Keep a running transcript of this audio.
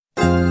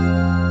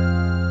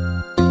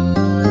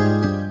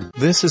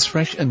This is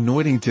Fresh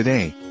Anointing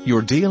Today,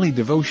 your daily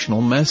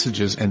devotional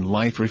messages and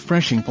life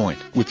refreshing point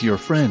with your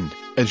friend,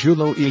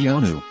 Ajulo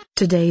Iyonu.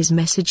 Today's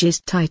message is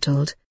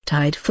titled,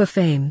 Tied for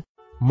Fame.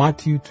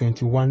 Matthew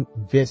 21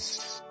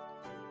 verse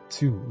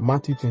 2.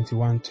 Matthew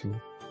 21 2.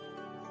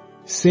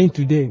 Saying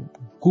today,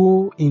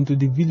 go into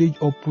the village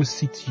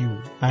opposite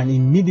you, and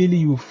immediately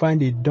you will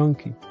find a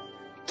donkey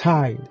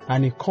tied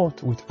and a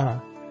colt with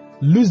her.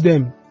 Loose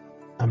them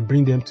and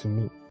bring them to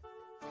me.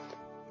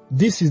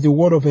 This is the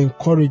word of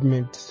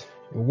encouragement,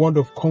 a word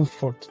of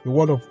comfort, a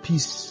word of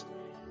peace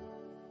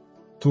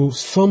to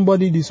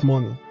somebody this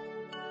morning.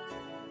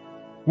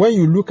 When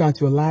you look at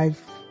your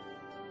life,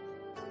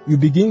 you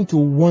begin to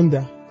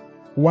wonder,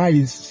 why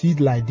is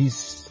it like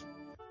this?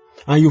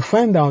 And you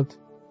find out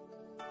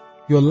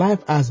your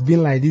life has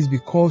been like this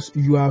because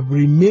you have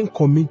remained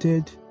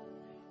committed,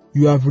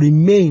 you have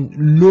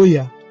remained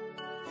loyal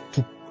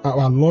to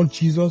our Lord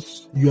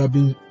Jesus. You have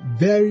been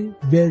very,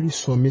 very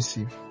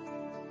submissive.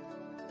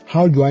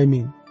 How do I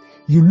mean?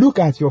 You look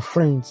at your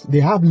friends,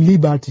 they have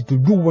liberty to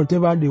do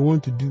whatever they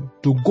want to do,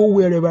 to go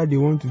wherever they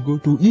want to go,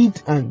 to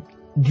eat and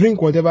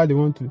drink whatever they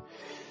want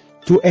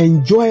to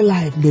enjoy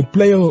life, the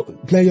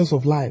pleasures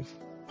of life.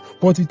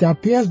 But it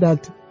appears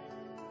that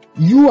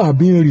you are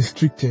being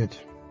restricted.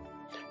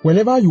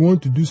 Whenever you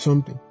want to do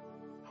something,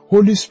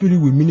 Holy Spirit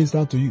will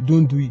minister to you,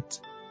 don't do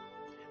it.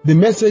 The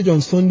message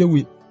on Sunday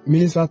will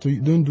minister to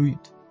you, don't do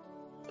it.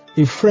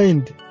 A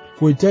friend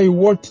will tell you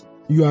what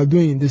you are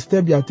doing, the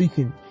step you are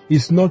taking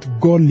is not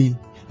godly,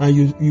 and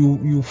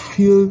you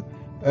feel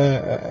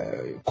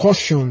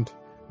cautioned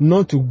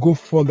not to go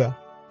further.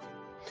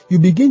 You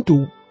begin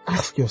to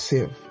ask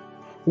yourself,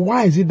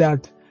 why is it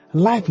that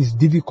life is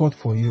difficult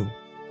for you?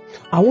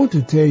 I want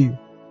to tell you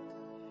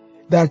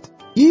that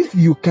if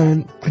you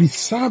can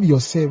preserve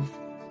yourself,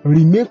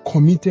 remain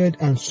committed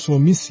and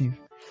submissive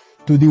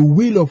to the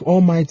will of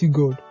Almighty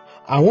God,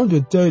 I want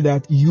to tell you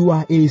that you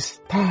are a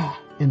star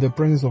in the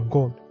presence of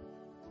God.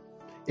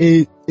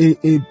 A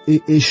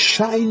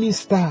shining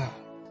star.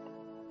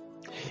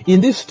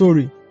 In this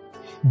story,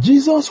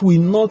 Jesus will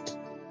not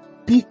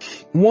pick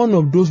one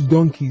of those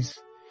donkeys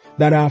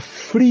that are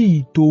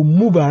free to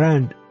move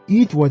around,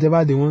 eat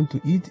whatever they want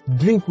to eat,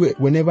 drink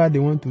whenever they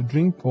want to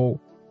drink, or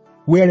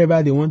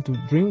wherever they want to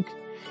drink.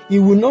 He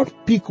will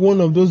not pick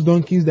one of those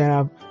donkeys that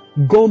have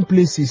gone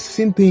places,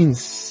 seen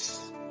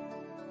things.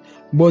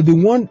 But the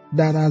one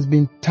that has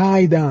been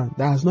tied down,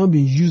 that has not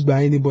been used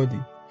by anybody,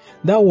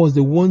 that was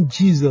the one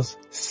Jesus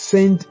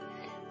sent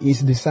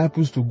his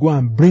disciples to go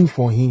and bring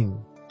for him.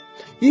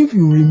 If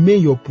you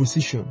remain your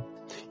position,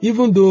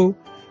 even though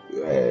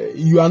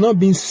you are not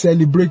being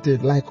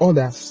celebrated like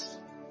others,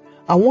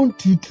 I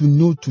want you to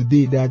know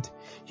today that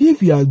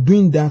if you are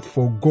doing that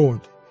for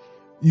God,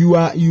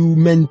 you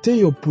maintain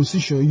your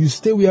position, you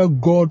stay where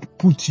God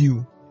put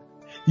you.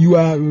 You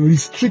are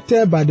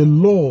restricted by the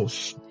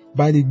laws,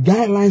 by the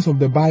guidelines of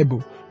the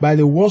Bible, by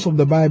the words of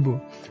the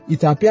Bible.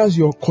 It appears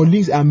your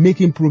colleagues are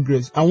making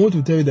progress. I want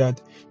to tell you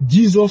that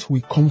Jesus will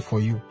come for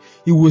you.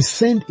 He will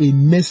send a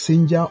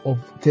messenger of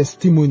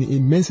testimony, a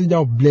messenger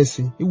of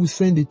blessing. He will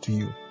send it to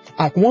you.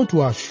 I want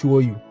to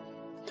assure you.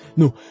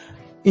 No,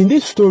 in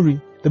this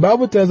story, the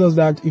Bible tells us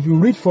that if you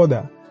read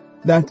further,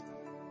 that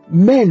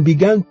men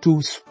began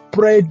to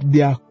spread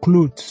their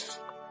clothes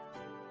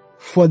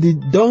for the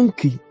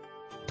donkey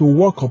to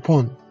walk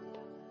upon.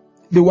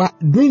 They were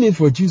doing it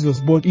for Jesus,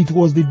 but it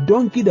was the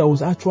donkey that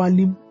was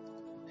actually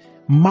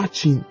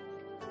marching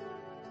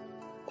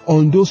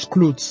on those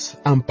clothes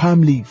and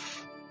palm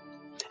leaf.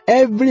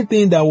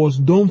 Everything that was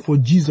done for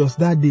Jesus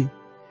that day,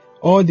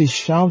 all the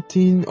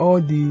shouting,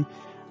 all the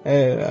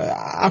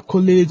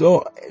accolades,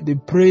 all the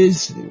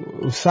praise,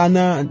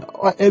 Hosanna, and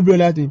every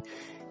other thing,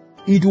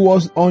 it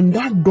was on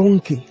that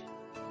donkey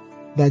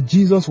that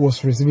Jesus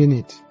was receiving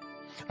it.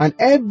 And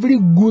every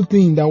good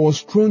thing that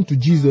was thrown to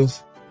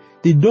Jesus,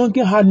 the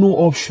donkey had no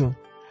option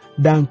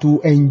than to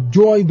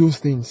enjoy those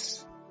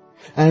things.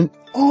 And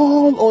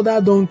all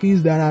other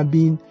donkeys that have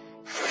been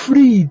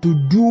free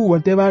to do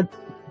whatever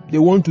they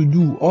want to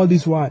do all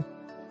this while,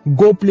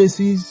 go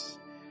places,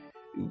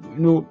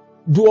 do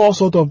all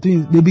sorts of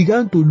things, they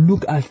began to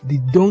look at the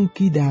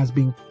donkey that has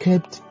been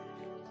kept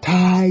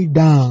tied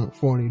down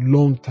for a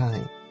long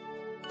time.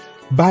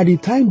 By the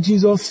time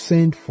Jesus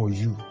sent for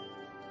you,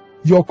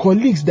 your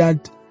colleagues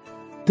that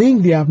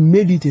think they have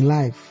made it in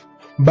life,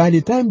 by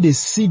the time they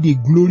see the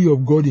glory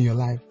of God in your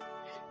life,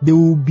 they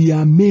will be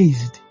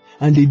amazed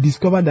and they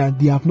discover that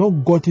they have not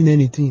gotten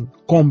anything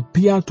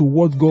compared to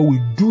what God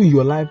will do in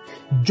your life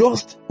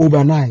just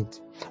overnight.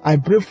 I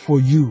pray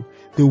for you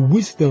the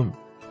wisdom,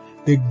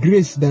 the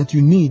grace that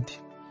you need,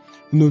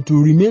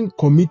 to remain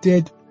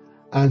committed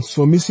and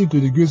submissive to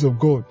the grace of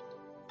God.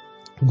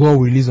 God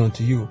will release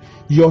unto you.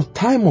 Your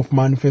time of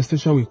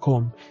manifestation will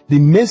come. The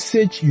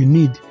message you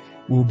need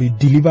will be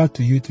delivered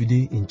to you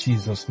today in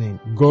Jesus' name.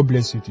 God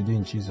bless you today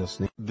in Jesus'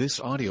 name. This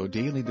audio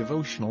daily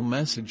devotional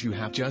message you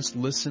have just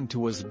listened to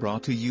was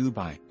brought to you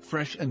by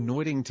Fresh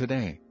Anointing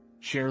Today.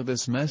 Share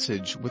this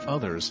message with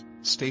others.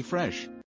 Stay fresh.